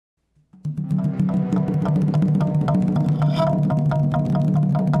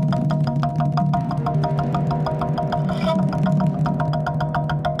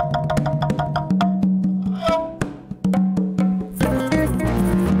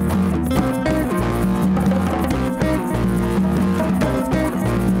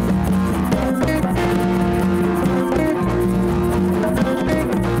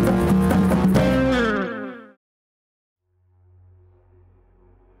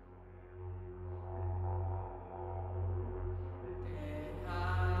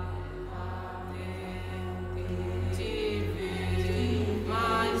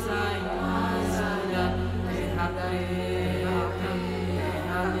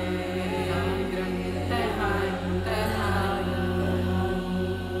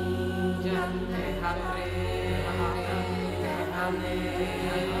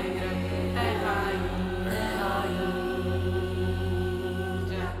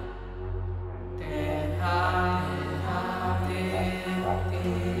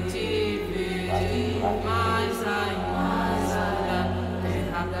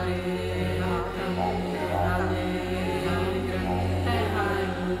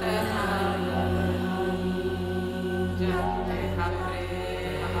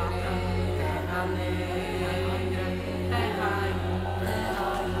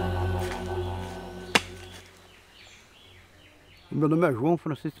Meu nome é João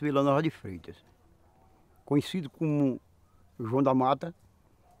Francisco Nova de Freitas, conhecido como João da Mata,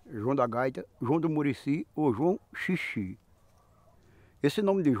 João da Gaita, João do Murici ou João Xixi. Esse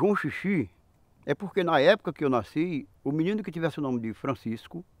nome de João Xixi é porque na época que eu nasci, o menino que tivesse o nome de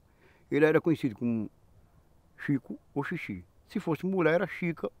Francisco, ele era conhecido como Chico ou Xixi. Se fosse mulher, era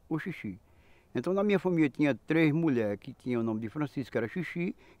Chica ou Xixi. Então na minha família tinha 3 mulheres que tinham o nome de Francisco, que era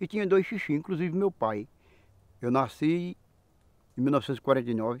Xixi, e tinha 2 Xixi, inclusive meu pai. Eu nasci em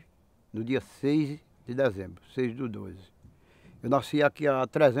 1949, no dia 6 de dezembro, 6/12. Eu nasci aqui a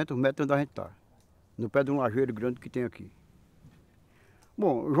 300 metros onde a gente está, no pé de um lajeiro grande que tem aqui.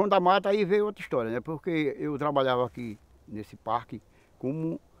 Bom, João da Mata aí veio outra história, né? Porque eu trabalhava aqui nesse parque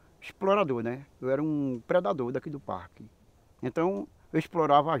como explorador, né? Eu era um predador daqui do parque. Então eu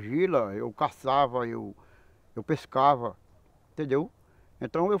explorava a argila, eu caçava, eu pescava, entendeu?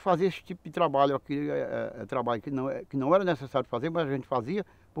 Então eu fazia esse tipo de trabalho aqui, trabalho que não era necessário fazer, mas a gente fazia,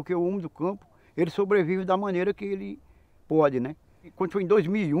 porque o homem do campo, ele sobrevive da maneira que ele pode, né? E quando foi em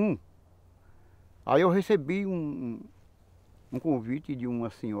 2001, aí eu recebi um convite de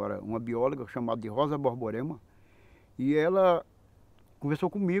uma senhora, uma bióloga chamada de Rosa Borborema, e ela conversou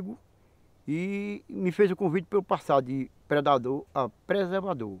comigo e me fez o convite para eu passar de predador a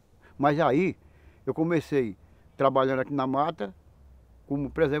preservador. Mas aí eu comecei trabalhando aqui na mata, como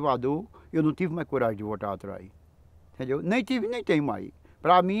preservador, eu não tive mais coragem de voltar atrás, entendeu? Nem tive, nem tenho mais.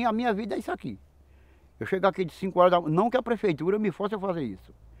 Para mim, a minha vida é isso aqui. Eu chego aqui de 5 horas da manhã, não que a prefeitura me force a fazer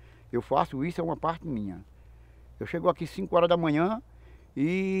isso. Eu faço isso, é uma parte minha. Eu chego aqui 5 horas da manhã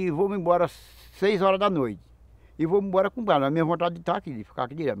e vou-me embora 6 horas da noite. E vou-me embora com bala. A minha vontade de estar aqui, de ficar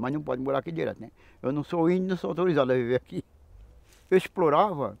aqui direto, mas não pode morar aqui direto, né? Eu não sou índio, não sou autorizado a viver aqui. Eu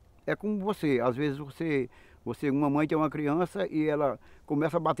explorava, é como você, às vezes uma mãe tem uma criança e ela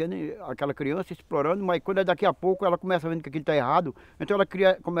começa batendo aquela criança, explorando, mas quando é daqui a pouco ela começa vendo que aquilo está errado, então ela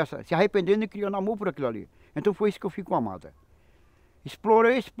começa se arrependendo e criando amor por aquilo ali. Então foi isso que eu fiz com a mata.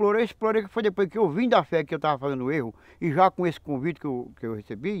 Explorei, que foi depois que eu vim da fé que eu estava fazendo erro, e já com esse convite que eu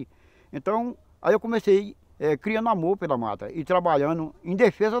recebi, então aí eu comecei criando amor pela mata e trabalhando em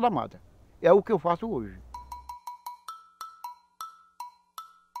defesa da mata. É o que eu faço hoje.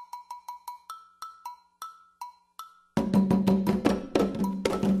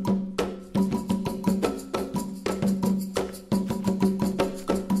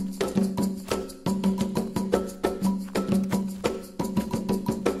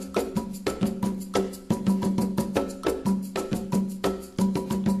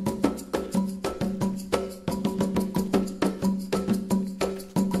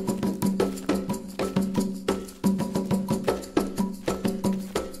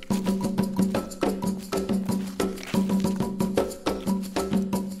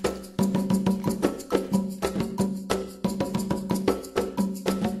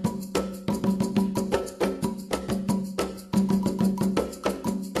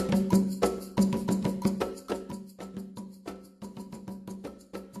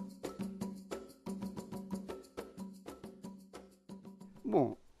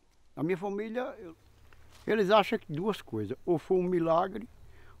 Bom, a minha família, eles acham que 2 coisas, ou foi um milagre,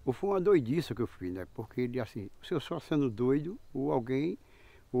 ou foi uma doidice que eu fiz, né? Porque ele assim, se eu só sendo doido, ou alguém,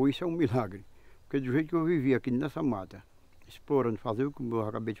 ou isso é um milagre. Porque do jeito que eu vivi aqui nessa mata, explorando, fazer o que eu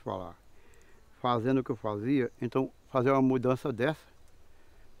acabei de falar, fazendo o que eu fazia, então fazer uma mudança dessa,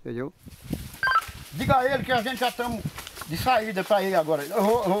 entendeu? Diga a ele que a gente já estamos de saída para ir agora.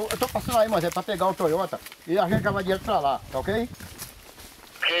 Eu tô passando aí, mas é para pegar o Toyota e a gente já vai direto para lá, tá ok?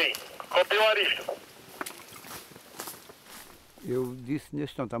 Ok, contei o Aristo. Eu disse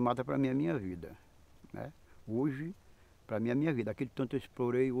nesse tanto, a mata para mim é a minha vida, né? Hoje, para mim é a minha vida. Aquele tanto eu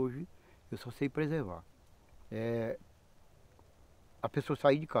explorei, hoje eu só sei preservar. A pessoa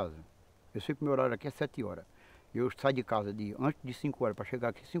sair de casa. Eu sei que o meu horário aqui é 7 horas. Eu saio de casa antes de 5 horas, para chegar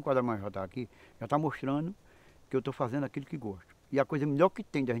aqui, 5 horas da manhã já estar aqui, já está mostrando que eu estou fazendo aquilo que gosto. E a coisa melhor que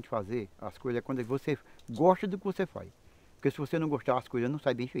tem de a gente fazer as coisas é quando você gosta do que você faz. Porque se você não gostar, as coisas não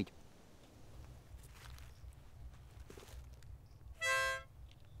saem bem feitas.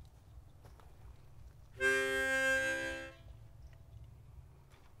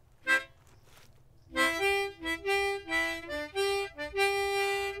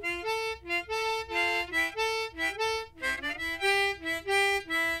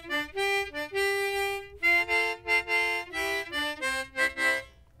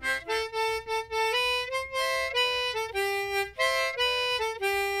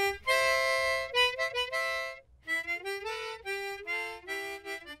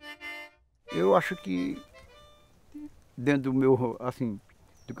 Eu acho que dentro do meu, assim,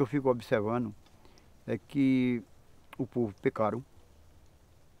 do que eu fico observando, é que o povo pecaram,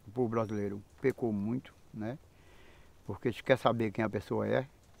 o povo brasileiro pecou muito, né? Porque se quer saber quem a pessoa é,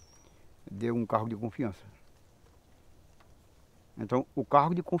 deu um cargo de confiança. Então, o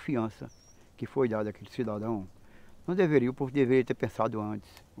cargo de confiança que foi dado àquele cidadão, não deveria, o povo deveria ter pensado antes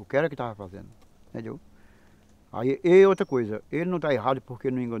o que era que estava fazendo, entendeu? Aí, e outra coisa, ele não está errado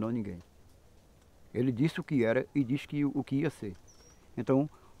porque não enganou ninguém. Ele disse o que era e disse que o que ia ser. Então,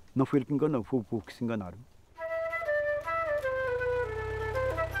 não foi ele que enganou, foi o povo que se enganaram.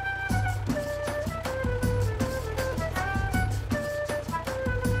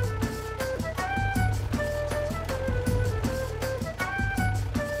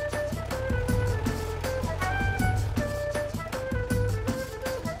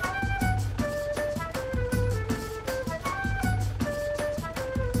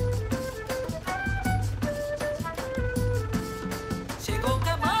 Chegou o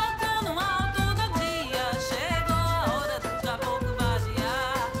caboclo no alto do dia, chegou a hora do caboclo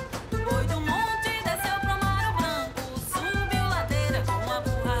vadiar. Do boi do monte desceu pro Mar Branco, subiu ladeira com a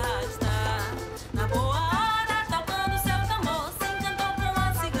burra arrastar. Na boa hora, tocando seu tambor, se encantou com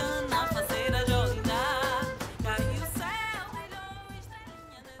a cigana, faceira de Olindá. Caiu o céu, brilhou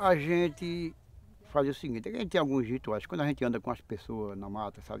estrelinha. A gente fazia o seguinte, a gente tem alguns rituais, quando a gente anda com as pessoas na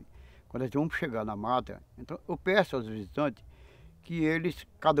mata, sabe? Quando a gente vamos chegar na mata, então eu peço aos visitantes que eles,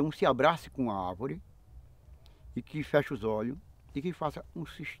 cada um se abrace com a árvore e que feche os olhos e que faça um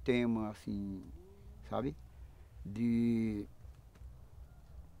sistema assim, sabe?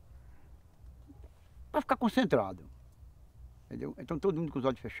 Para ficar concentrado, entendeu? Então todo mundo com os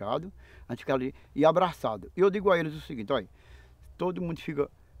olhos fechados, a gente fica ali e abraçado. E eu digo a eles o seguinte, olha, todo mundo fica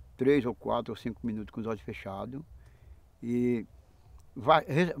 3 ou 4 ou 5 minutos com os olhos fechados e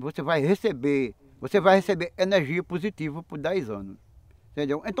você vai receber energia positiva por 10 anos.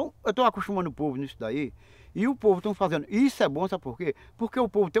 Entendeu? Então, eu estou acostumando o povo nisso daí, e o povo está fazendo. Isso é bom, sabe por quê? Porque o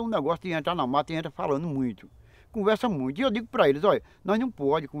povo tem um negócio de entrar na mata e entra falando muito. Conversa muito. E eu digo para eles, olha, nós não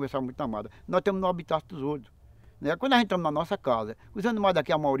podemos conversar muito na mata. Nós estamos no habitat dos outros. Né? Quando a gente está na nossa casa, os animais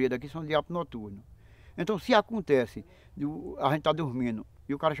daqui, a maioria daqui são de hábito noturno. Então, se acontece, a gente está dormindo,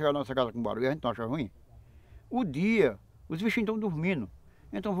 e o cara chegar na nossa casa com barulho, a gente não acha ruim? O dia, os bichinhos estão dormindo.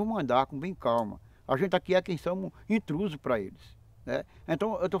 Então, vamos andar com bem calma. A gente aqui é quem somos intrusos para eles. Né?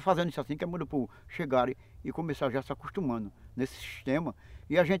 Então, eu estou fazendo isso assim, que é para o povo chegarem e começar já se acostumando nesse sistema.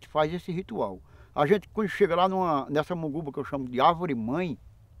 E a gente faz esse ritual. A gente, quando chega lá nessa muguba que eu chamo de árvore mãe,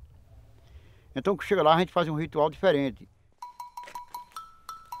 então, quando chega lá, a gente faz um ritual diferente.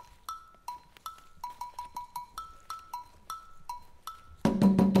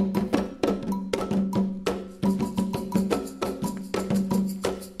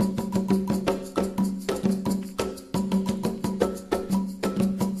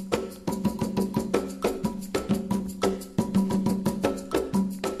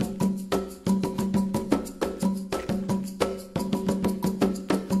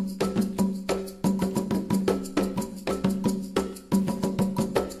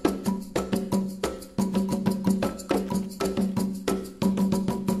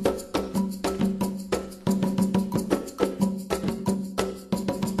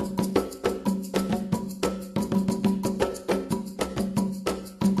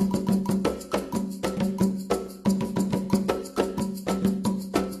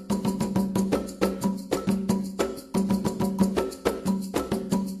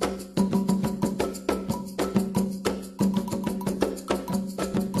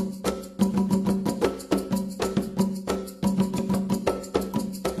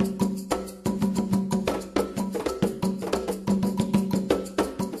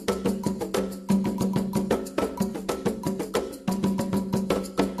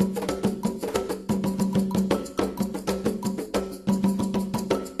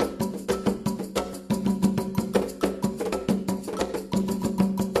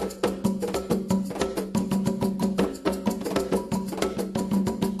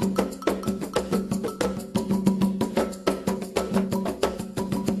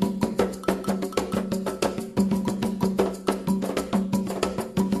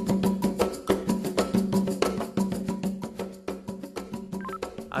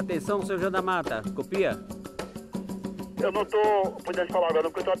 Atenção, Seu João da Mata, copia. Eu não estou podendo falar agora,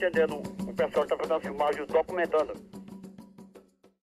 porque eu estou atendendo um pessoal que está fazendo a filmagem documentando.